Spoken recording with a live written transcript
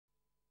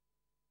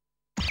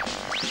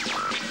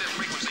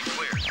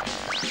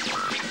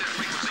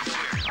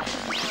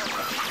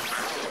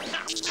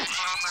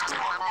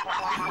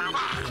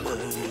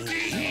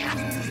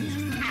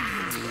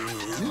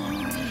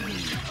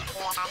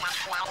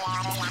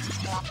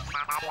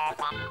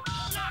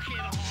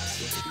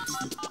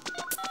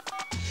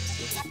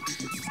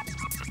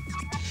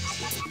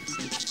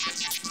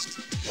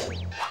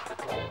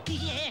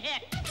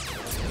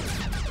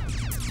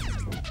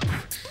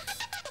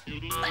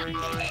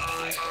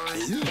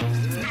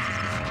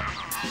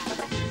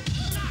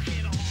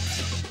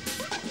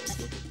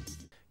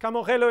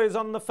Kamogelo is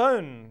on the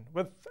phone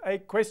with a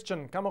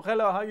question.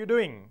 Kamogelo, how are you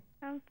doing?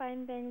 I'm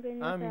fine, thanks.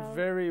 And I'm yourself?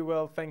 very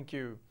well, thank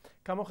you.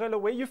 Kamogelo,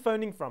 where are you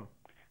phoning from?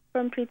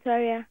 From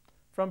Pretoria.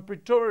 From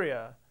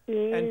Pretoria?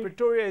 Yes. And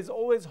Pretoria is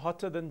always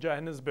hotter than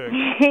Johannesburg.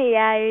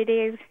 Yeah, it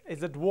is.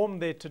 Is it warm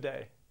there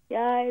today?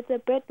 Yeah, it's a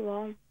bit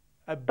warm.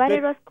 But bit...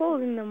 it was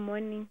cold in the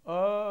morning.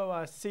 Oh,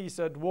 I see.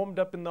 So it warmed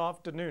up in the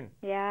afternoon.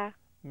 Yeah.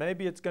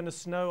 Maybe it's going to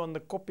snow on the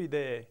Kopi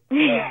there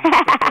in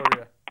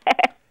Pretoria.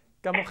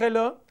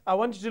 Kamogelo, I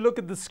want you to look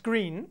at the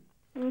screen.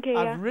 Okay,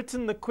 I've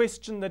written the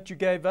question that you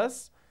gave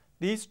us.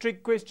 These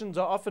trick questions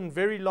are often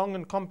very long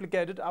and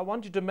complicated. I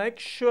want you to make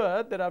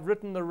sure that I've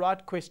written the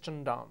right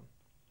question down.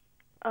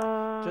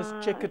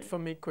 Just check it for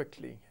me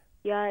quickly.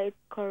 Yeah,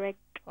 it's correct.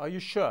 Are you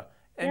sure?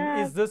 And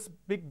yeah. Is this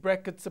big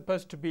bracket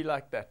supposed to be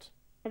like that?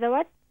 The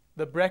what?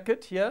 The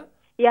bracket here?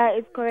 Yeah,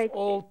 it's correct. It's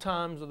all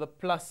times with a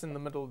plus in the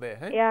middle there,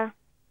 hey? Yeah.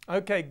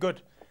 Okay,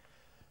 good.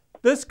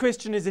 This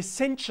question is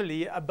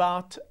essentially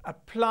about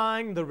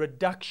applying the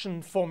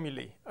reduction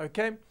formulae,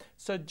 okay?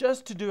 So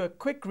just to do a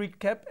quick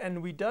recap,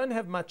 and we don't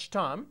have much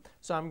time,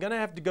 so I'm going to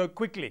have to go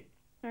quickly.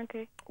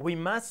 Okay. We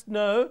must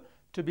know,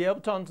 to be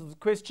able to answer the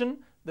question,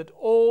 that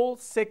all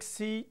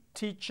sexy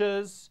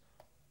teachers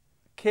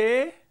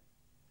care,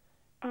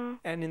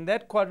 and in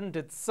that quadrant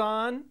it's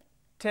sine,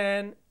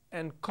 tan,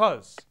 and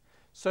cos.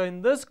 So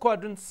in this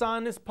quadrant,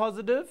 sine is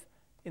positive.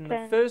 In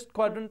the first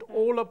quadrant,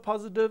 all are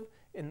positive.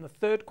 In the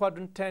third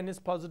quadrant, tan is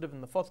positive.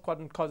 In the fourth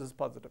quadrant, cos is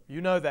positive. You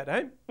know that,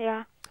 eh?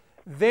 Yeah.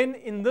 Then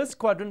in this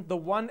quadrant, the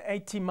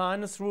 180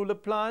 minus rule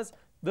applies.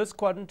 This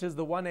quadrant is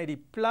the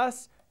 180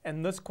 plus,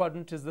 and this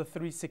quadrant is the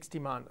 360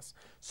 minus.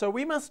 So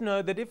we must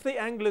know that if the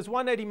angle is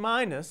 180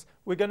 minus,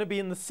 we're going to be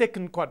in the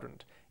second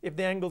quadrant. If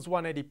the angle is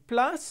 180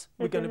 plus,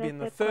 we're going to be in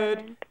the third.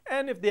 Quadrant.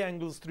 And if the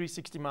angle is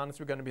 360 minus,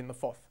 we're going to be in the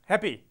fourth.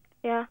 Happy?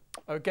 Yeah.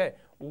 Okay.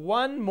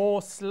 One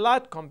more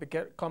slight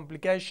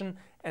complication,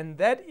 and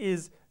that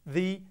is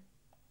the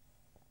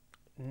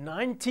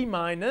 90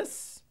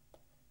 minus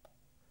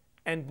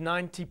and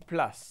 90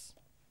 plus.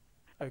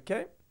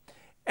 Okay?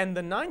 And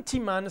the 90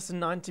 minus and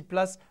 90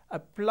 plus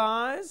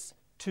applies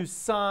to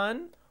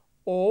sine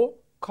or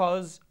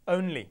cos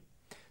only.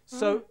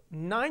 So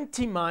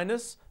 90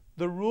 minus,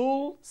 the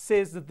rule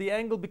says that the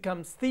angle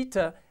becomes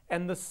theta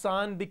and the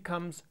sine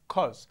becomes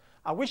cos.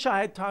 I wish I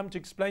had time to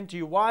explain to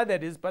you why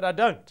that is, but I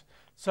don't.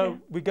 So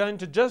we're going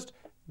to just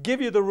give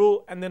you the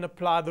rule and then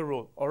apply the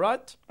rule. All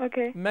right?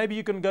 Okay. Maybe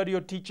you can go to your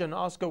teacher and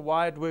ask her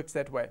why it works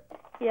that way.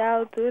 Yeah,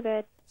 I'll do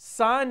that.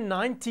 Sine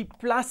 90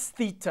 plus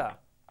theta.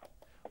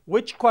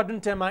 Which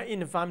quadrant am I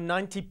in if I'm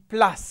 90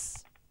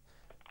 plus?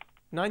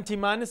 90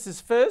 minus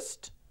is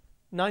first.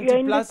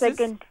 90 plus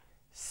is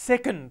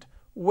second.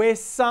 Where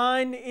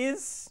sine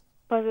is?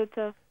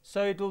 Positive.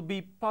 So it will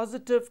be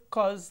positive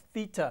cos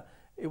theta.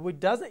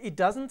 It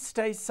doesn't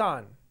stay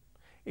sine.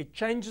 It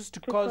changes to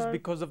cos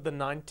because of the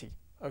 90.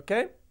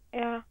 Okay?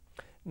 Yeah.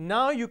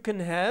 Now you can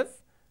have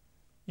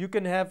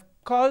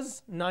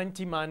cos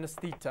 90 minus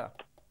theta.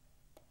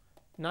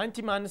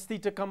 90 minus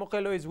theta,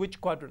 Kamogelo, is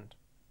which quadrant?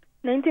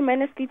 90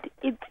 minus theta,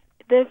 it's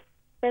the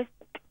first.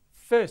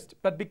 First.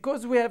 But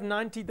because we have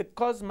 90, the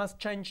cos must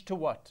change to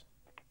what?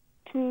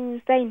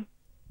 To sine.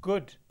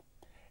 Good.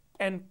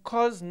 And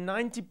cos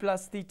 90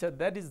 plus theta,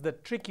 that is the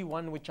tricky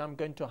one which I'm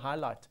going to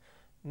highlight.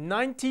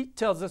 90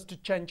 tells us to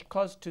change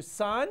cos to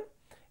sine,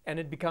 and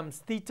it becomes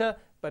theta,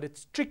 but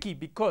it's tricky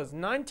because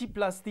 90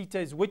 plus theta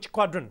is which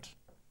quadrant?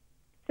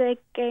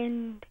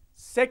 Second.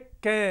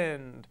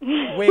 Second.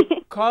 Where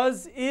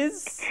cos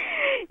is?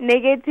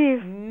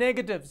 Negative.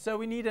 Negative. So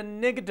we need a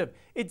negative.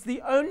 It's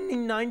the only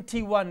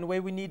 91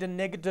 where we need a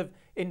negative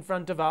in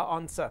front of our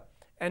answer.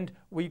 And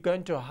we're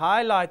going to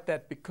highlight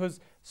that because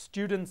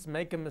students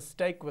make a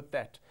mistake with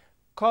that.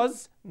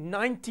 Cos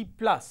 90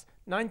 plus.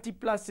 90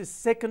 plus is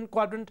second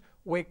quadrant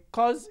where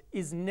cos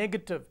is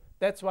negative.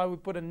 That's why we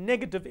put a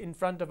negative in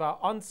front of our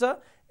answer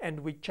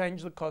and we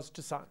change the cos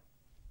to sine.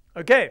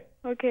 Okay?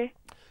 Okay.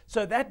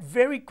 So that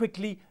very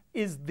quickly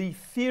is the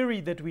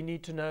theory that we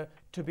need to know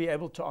to be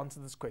able to answer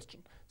this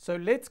question. So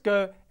let's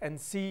go and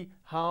see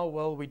how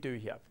well we do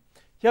here.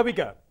 Here we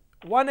go.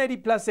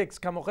 180 plus x,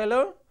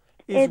 Kamogelo,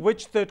 is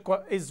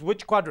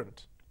which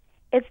quadrant?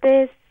 It's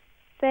the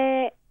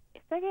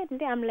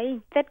second, I'm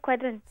lying. Third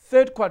quadrant.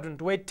 Third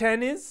quadrant, where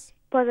tan is?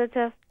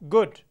 Positive.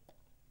 Good.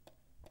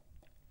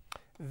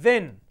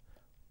 Then,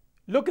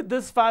 look at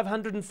this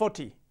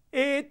 540.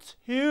 It's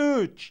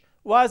huge.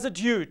 Why is it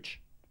huge?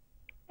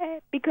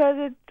 Because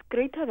it's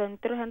greater than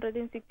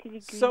 360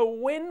 degrees. So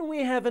when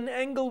we have an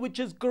angle which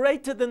is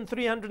greater than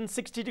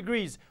 360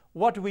 degrees,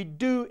 what we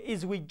do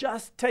is we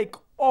just take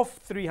off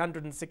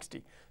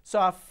 360. So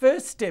our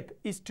first step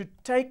is to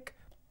take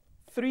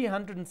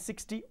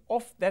 360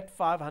 off that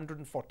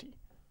 540.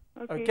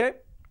 Okay?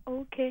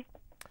 Okay.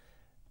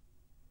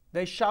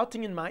 They're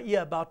shouting in my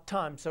ear about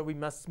time, so we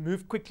must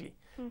move quickly.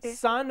 Okay.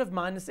 Sine of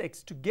minus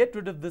x, to get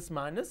rid of this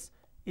minus,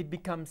 it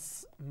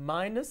becomes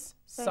minus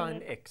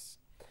sine x.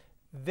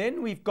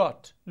 Then we've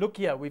got, look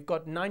here, we've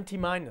got 90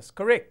 minus,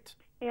 correct?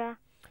 Yeah.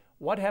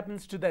 What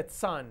happens to that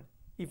sign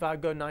if I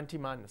go 90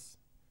 minus?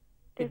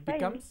 It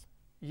becomes,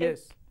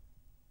 yes.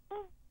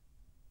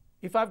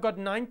 If I've got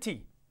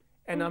 90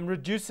 and I'm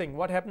reducing,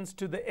 what happens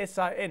to the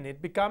sin?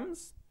 It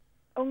becomes?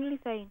 Only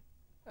sign.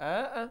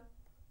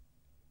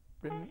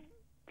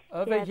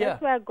 Over Yeah, here.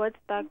 that's where I got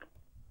stuck.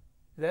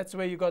 That's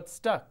where you got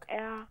stuck.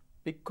 Yeah.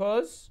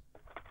 Because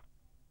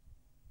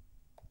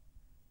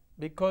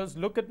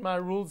look at my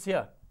rules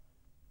here.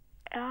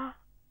 Yeah.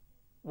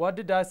 What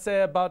did I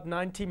say about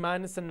 90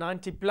 minus and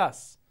 90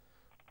 plus?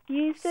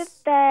 You said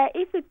that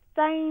if it's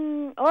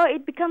sine,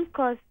 it becomes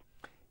cos.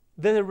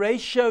 The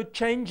ratio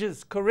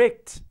changes,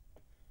 correct?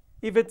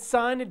 If it's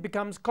sine, it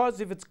becomes cos.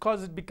 If it's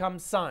cos, it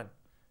becomes sine.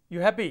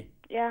 You happy?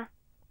 Yeah.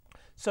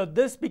 So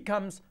this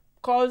becomes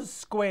cos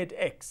squared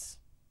x.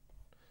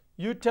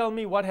 You tell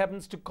me what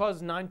happens to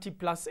cos 90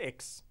 plus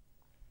x.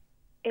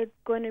 It's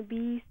going to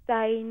be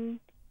sine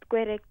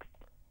squared x.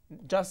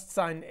 Just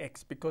sine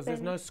x, because there's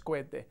Sine no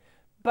squared there.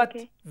 But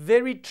Okay.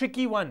 very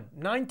tricky one.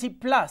 90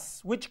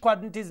 plus. Which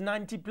quadrant is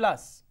 90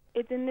 plus?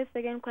 It's in the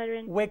second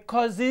quadrant. Where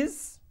cos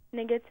is?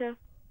 Negative.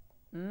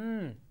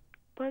 Mm.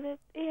 But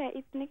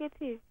it's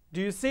negative. Do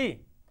you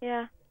see?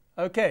 Yeah.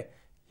 Okay,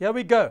 here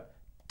we go.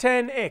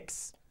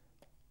 10x.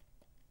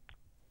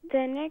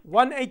 The next,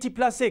 180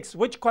 plus x.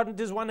 Which quadrant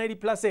is 180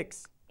 plus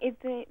x?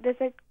 it's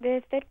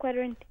the third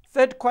quadrant.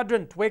 Third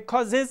quadrant, where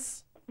cos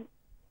is?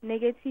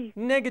 Negative.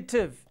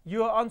 Negative.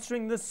 You are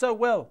answering this so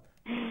well,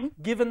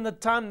 given the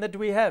time that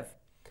we have.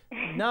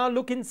 Now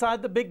look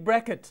inside the big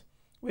bracket.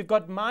 We've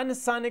got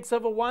minus sine x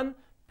over 1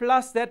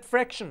 plus that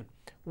fraction.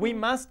 We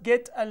must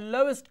get a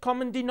lowest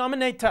common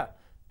denominator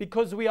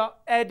because we are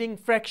adding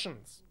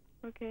fractions.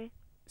 Okay.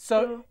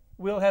 So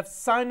we'll have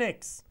sine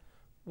x.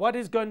 What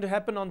is going to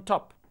happen on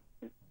top?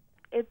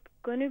 It's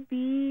going to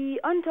be,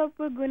 on top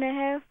we're going to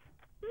have,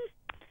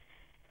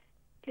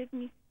 let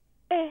me,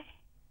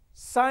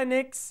 Sine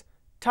x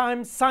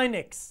times sine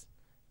x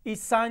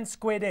is sine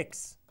squared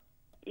x.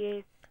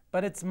 yes.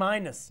 But it's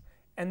minus.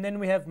 And then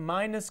we have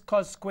minus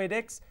cos squared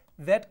x.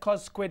 That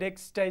cos squared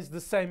x stays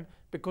the same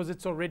because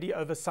it's already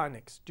over sine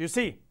x. Do you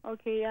see?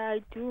 Okay, yeah,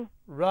 I do.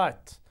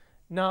 Right.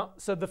 Now,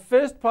 so the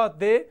first part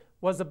there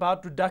was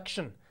about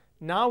reduction.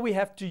 Now we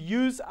have to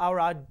use our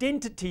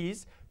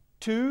identities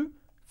to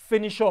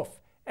finish off.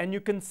 And you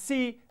can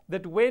see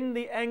that when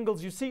the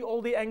angles, you see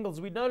all the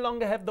angles, we no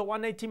longer have the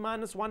 180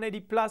 minus, 180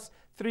 plus,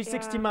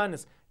 360 Yeah.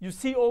 minus. You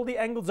see all the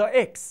angles are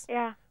x.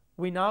 Yeah.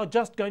 We're now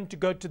just going to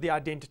go to the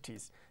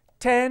identities.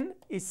 Tan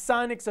is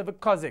sine x over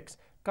cos x.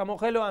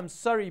 Kamogelo, I'm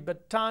sorry,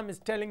 but time is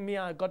telling me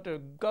I got to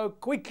go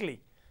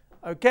quickly.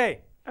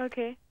 Okay.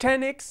 Okay.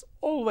 Tan x,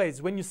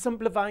 always, when you're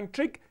simplifying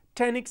trig,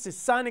 tan x is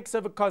sine x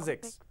over cos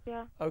x.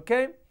 Yeah.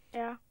 Okay?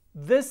 Yeah.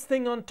 This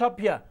thing on top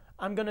here,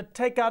 I'm going to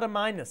take out a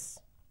minus.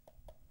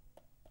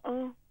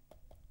 Oh.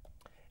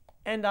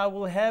 And I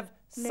will have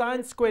sine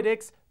Negative. squared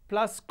x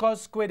plus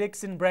cos squared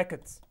x in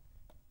brackets.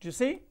 Do you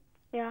see?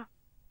 Yeah.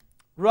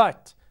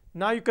 Right.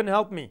 Now you can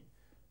help me.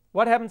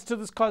 What happens to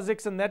this cos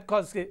x and that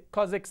cos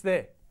x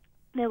there?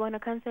 They want to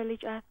cancel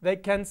each other. They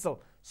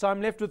cancel. So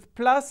I'm left with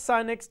plus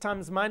sine x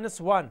times minus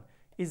 1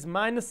 is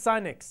minus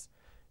sine x.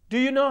 Do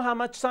you know how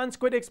much sine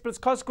squared x plus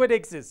cos squared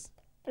x is?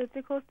 It's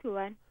equals to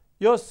 1.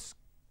 You're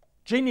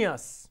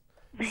genius.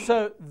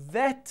 So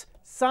that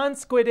sine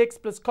squared x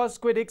plus cos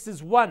squared x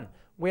is 1.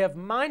 We have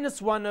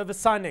minus 1 over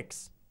sine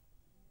x.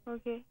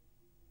 Okay.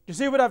 You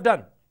see what I've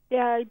done?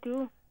 Yeah, I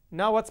do.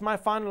 Now what's my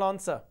final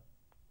answer?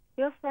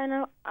 Your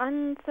final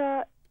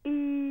answer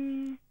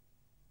is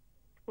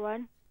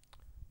 1.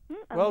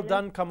 Well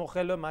done,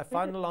 Kamogelo. My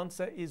final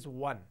answer is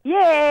 1.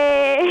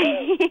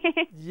 Yay!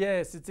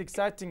 Yes, it's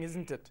exciting,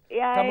 isn't it?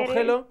 Yeah, it is.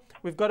 Kamogelo,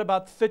 we've got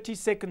about 30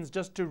 seconds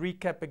just to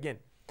recap again.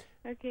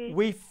 Okay.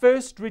 We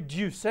first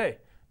reduce, hey?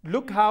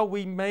 Look how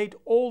we made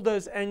all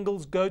those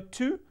angles go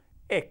to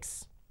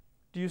x.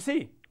 Do you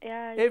see?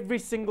 Yeah. Every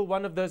single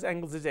one of those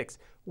angles is x.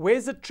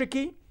 Where's it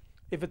tricky?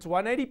 If it's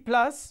 180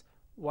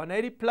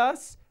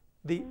 plus,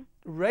 the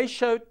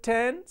ratio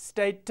tan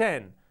stayed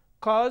tan,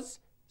 cos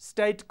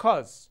stayed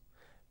cos.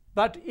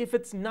 But if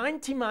it's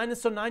 90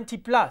 minus or 90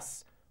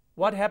 plus,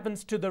 what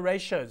happens to the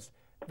ratios?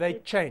 They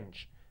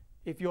change.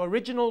 If your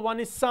original one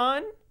is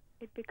sine,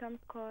 It becomes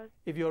cos.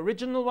 if your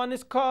original one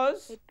is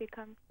cos, It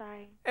becomes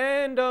sine.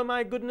 and oh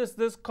my goodness,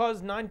 this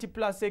cos 90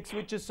 plus x,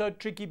 which is so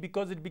tricky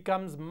because it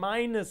becomes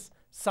minus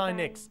sine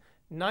x.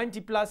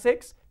 90 plus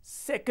x,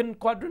 second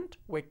quadrant,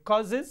 where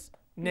cos is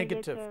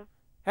negative.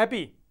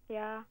 Happy?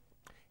 Yeah.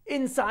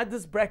 Inside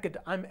this bracket,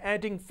 I'm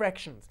adding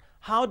fractions.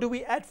 How do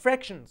we add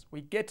fractions?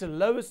 We get a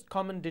lowest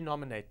common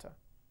denominator.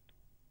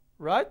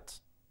 Right?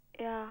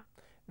 Yeah.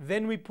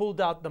 Then we pulled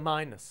out the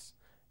minus.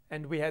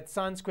 And we had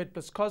sine squared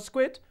plus cos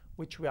squared,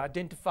 which we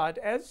identified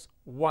as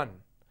 1.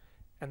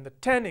 And the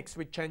tan x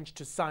we changed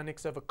to sine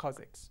x over cos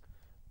x.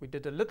 We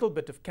did a little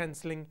bit of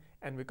cancelling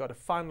and we got a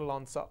final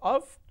answer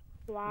of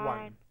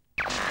 1.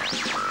 Keep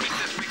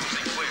this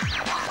frequency clear.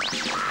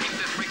 Keep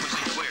this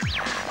frequency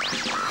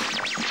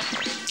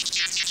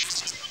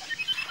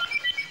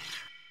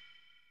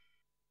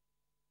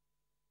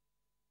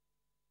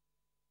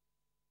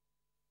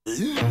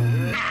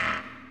clear.